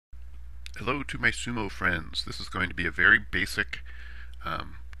Hello to my Sumo friends. This is going to be a very basic,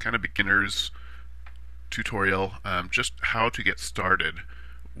 kind of beginner's tutorial, just how to get started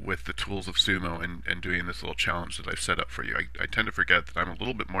with the tools of Sumo and doing this little challenge that I've set up for you. I tend to forget that I'm a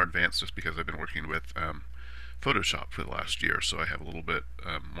little bit more advanced just because I've been working with Photoshop for the last year, so I have a little bit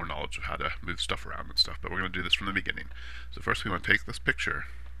more knowledge of how to move stuff around and stuff, but we're going to do this from the beginning. So first we want to take this picture,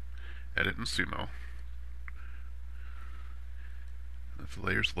 edit in Sumo, if the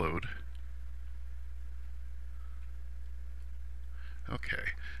layers load. Okay,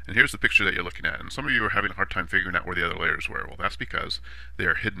 and here's the picture that you're looking at, and some of you are having a hard time figuring out where the other layers were. Well, that's because they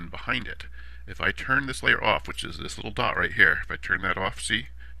are hidden behind it. If I turn this layer off, which is this little dot right here, if I turn that off, see,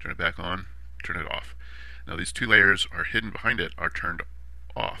 turn it back on, turn it off. Now these two layers are hidden behind it, are turned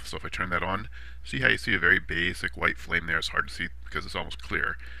off. So if I turn that on, see how you see a very basic white flame there? It's hard to see because it's almost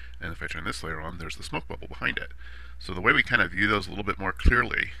clear. And if I turn this layer on, there's the smoke bubble behind it. So the way we kind of view those a little bit more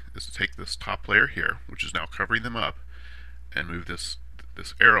clearly is to take this top layer here, which is now covering them up, and move this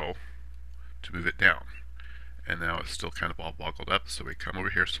arrow to move it down. And now it's still kind of all boggled up, so we come over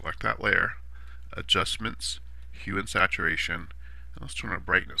here, select that layer, adjustments, hue and saturation, and let's turn our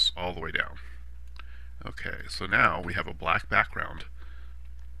brightness all the way down. Okay, so now we have a black background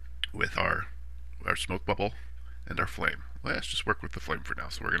with our smoke bubble and our flame. Let's just work with the flame for now,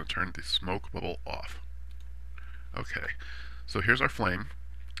 so we're going to turn the smoke bubble off. Okay, so here's our flame.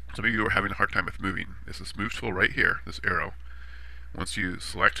 Some of you are having a hard time with moving. It's this move tool right here, this arrow. Once you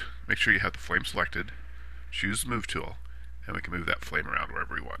select, make sure you have the flame selected, choose the move tool, and we can move that flame around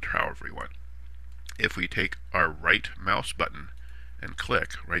wherever we want, or however we want. If we take our right mouse button and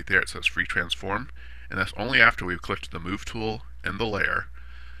click, right there it says free transform, and that's only after we've clicked the move tool and the layer,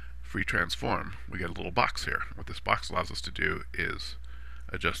 free transform, we get a little box here. What this box allows us to do is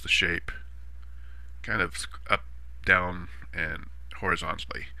adjust the shape kind of up, down, and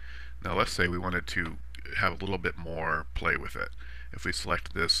horizontally. Now let's say we wanted to have a little bit more play with it. If we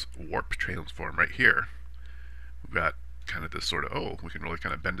select this warp transform right here, we've got kind of this sort of, oh, we can really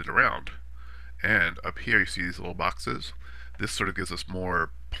kind of bend it around. And up here you see these little boxes. This sort of gives us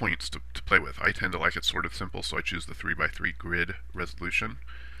more points to play with. I tend to like it sort of simple, so I choose the 3x3 grid resolution.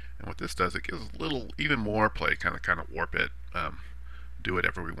 And what this does, it gives a little, even more play, kind of warp it, do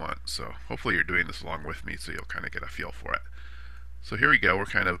whatever we want. So hopefully you're doing this along with me so you'll kind of get a feel for it. So here we go, we're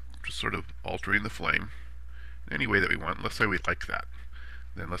kind of just sort of altering the flame in any way that we want. Let's say we like that.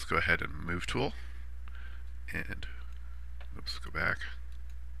 Then let's go ahead and move tool, and oops, go back,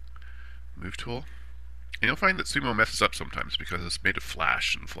 move tool. And you'll find that Sumo messes up sometimes because it's made of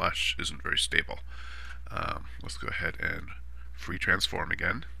Flash, and Flash isn't very stable. Let's go ahead and free transform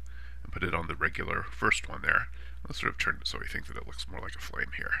again, and put it on the regular first one there. Let's sort of turn it so we think that it looks more like a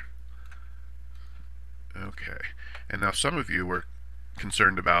flame here. Okay, and now some of you were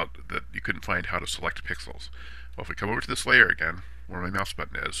concerned about that you couldn't find how to select pixels. Well, if we come over to this layer again, where my mouse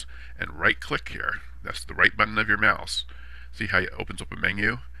button is, and right click here, that's the right button of your mouse, see how it opens up a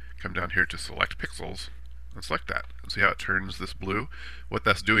menu? Come down here to select pixels, and select that, and see how it turns this blue? What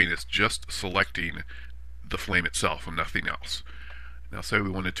that's doing is just selecting the flame itself and nothing else. Now say we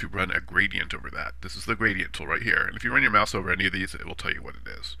wanted to run a gradient over that. This is the gradient tool right here, and if you run your mouse over any of these, it will tell you what it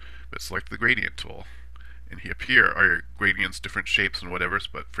is. But select the gradient tool, and up here are your gradients, different shapes and whatever,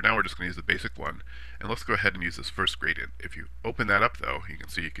 but for now we're just going to use the basic one. And let's go ahead and use this first gradient. If you open that up though, you can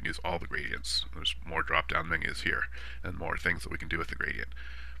see you can use all the gradients. There's more drop down menus here and more things that we can do with the gradient.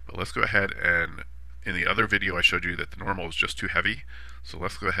 But let's go ahead, and in the other video I showed you that the normal is just too heavy, so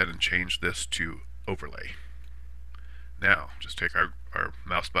let's go ahead and change this to overlay. Now just take our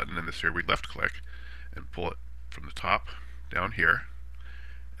mouse button in this here, we left click and pull it from the top down here,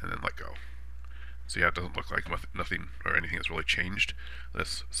 and then let go. See how it doesn't look like nothing or anything has really changed.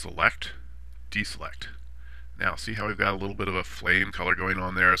 Let's select, deselect. Now see how we've got a little bit of a flame color going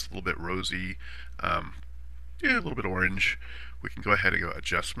on there. It's a little bit rosy, yeah, a little bit orange. We can go ahead and go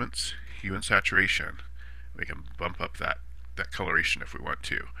adjustments, hue and saturation. We can bump up that coloration if we want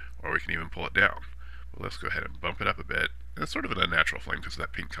to, or we can even pull it down. Well, let's go ahead and bump it up a bit. And it's sort of an unnatural flame because of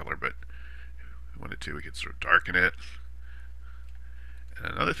that pink color, but if we wanted to, we could sort of darken it.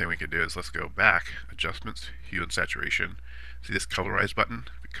 And another thing we can do is let's go back, adjustments, hue and saturation. See this colorize button?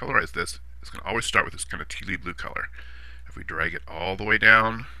 If we colorize this, it's going to always start with this kind of tealy blue color. If we drag it all the way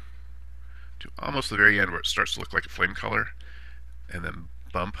down to almost the very end where it starts to look like a flame color, and then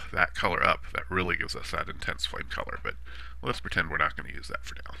bump that color up, that really gives us that intense flame color. But let's pretend we're not going to use that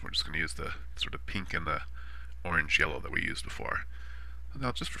for now. We're just going to use the sort of pink and the orange yellow that we used before.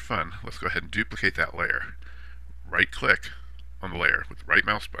 Now just for fun, let's go ahead and duplicate that layer. Right click on the layer with the right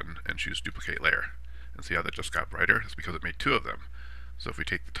mouse button and choose duplicate layer. And see how that just got brighter? It's because it made two of them. So if we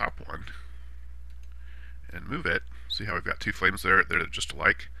take the top one and move it. See how we've got two flames there that are just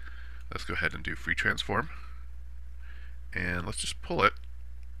alike? Let's go ahead and do free transform. And let's just pull it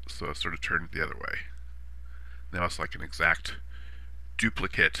so it's sort of turned the other way. Now it's like an exact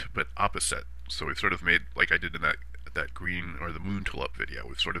duplicate but opposite. So we've sort of made, like I did in that green or the moon tulip video,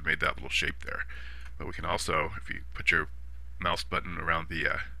 we've sort of made that little shape there. But we can also, if you put your mouse button around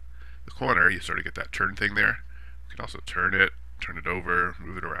the corner, you sort of get that turn thing there. You can also turn it over,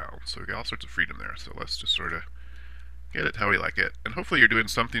 move it around. So we've got all sorts of freedom there. So let's just sort of get it how we like it. And hopefully you're doing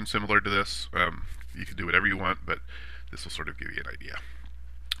something similar to this. You can do whatever you want, but this will sort of give you an idea.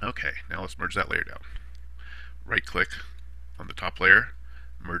 Okay, now let's merge that layer down. Right click on the top layer,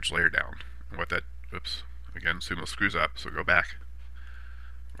 merge layer down. And what that, oops, again, Sumo screws up, so go back.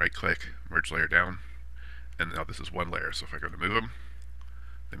 Right click, merge layer down. And now this is one layer, so if I go to move them,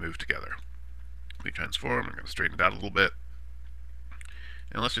 they move together. We transform, I'm going to straighten it out a little bit.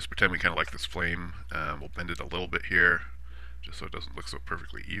 And let's just pretend we kind of like this flame. We'll bend it a little bit here, just so it doesn't look so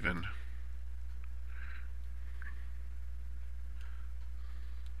perfectly even.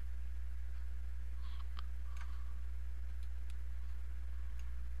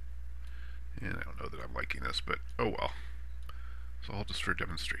 And I don't know that I'm liking this, but oh well. So all just for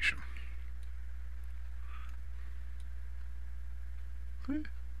demonstration. What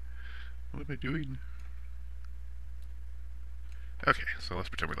am I doing? Okay, so let's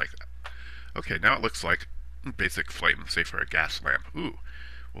pretend we like that. Okay, now it looks like basic flame, say for a gas lamp. Ooh,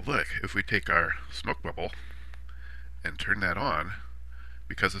 well look, if we take our smoke bubble and turn that on,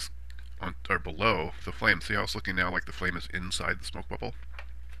 because it's on or below the flame, see how it's looking now like the flame is inside the smoke bubble?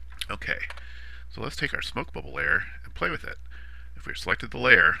 Okay, so let's take our smoke bubble layer and play with it. If we've selected the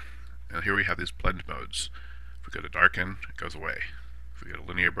layer, and here we have these blend modes. If we go to darken, it goes away. If we go to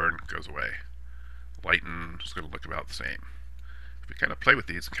linear burn, it goes away. Lighten, it's going to look about the same. If we kind of play with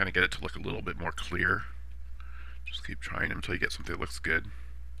these and kind of get it to look a little bit more clear, just keep trying until you get something that looks good.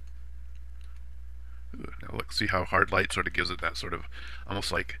 Ooh, now look, see how hard light sort of gives it that sort of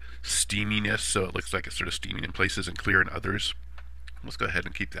almost like steaminess, so it looks like it's sort of steaming in places and clear in others. Let's go ahead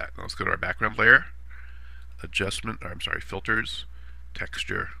and keep that. Now let's go to our background layer, filters,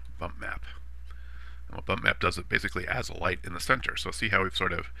 texture, bump map. And what bump map does, it basically adds a light in the center. So see how we've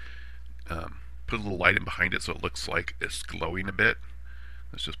sort of put a little light in behind it so it looks like it's glowing a bit.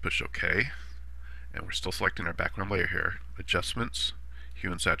 Let's just push OK. And we're still selecting our background layer here. Adjustments,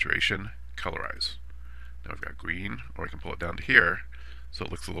 hue and saturation, colorize. Now we've got green, or we can pull it down to here so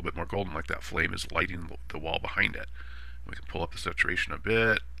it looks a little bit more golden, like that flame is lighting the wall behind it. We can pull up the saturation a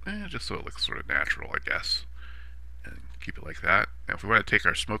bit, just so it looks sort of natural, I guess, and keep it like that. Now if we want to take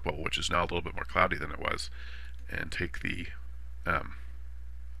our smoke bubble, which is now a little bit more cloudy than it was, and take the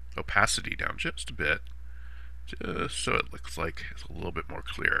opacity down just a bit, just so it looks like it's a little bit more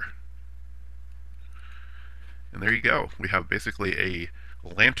clear. And there you go. We have basically a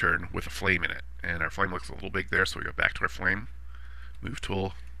lantern with a flame in it. And our flame looks a little big there, so we go back to our flame, move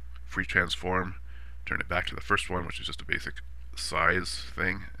tool, free transform, turn it back to the first one, which is just a basic size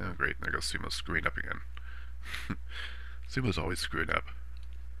thing. Oh great, there goes Sumo screwing up again. Sumo's always screwing up.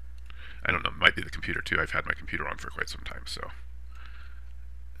 I don't know, it might be the computer too. I've had my computer on for quite some time, so.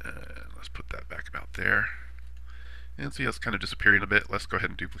 Let's put that back about there. And see how it's kind of disappearing a bit. Let's go ahead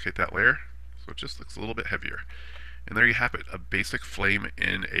and duplicate that layer, so it just looks a little bit heavier. And there you have it, a basic flame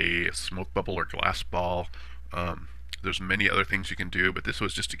in a smoke bubble or glass ball. There's many other things you can do, but this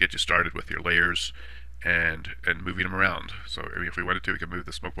was just to get you started with your layers and moving them around. So I mean, if we wanted to, we could move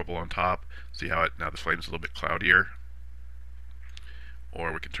the smoke bubble on top, see how now the flame's a little bit cloudier.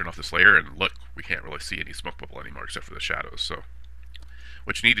 Or we can turn off this layer and look, we can't really see any smoke bubble anymore except for the shadows. So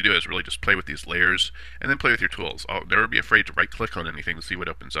what you need to do is really just play with these layers and then play with your tools. I'll never be afraid to right click on anything to see what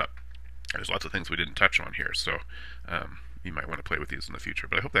opens up. There's lots of things we didn't touch on here, so you might want to play with these in the future.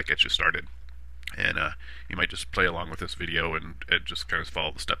 But I hope that gets you started. And you might just play along with this video and just kind of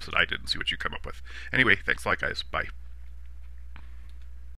follow the steps that I did and see what you come up with. Anyway, thanks a lot, guys. Bye.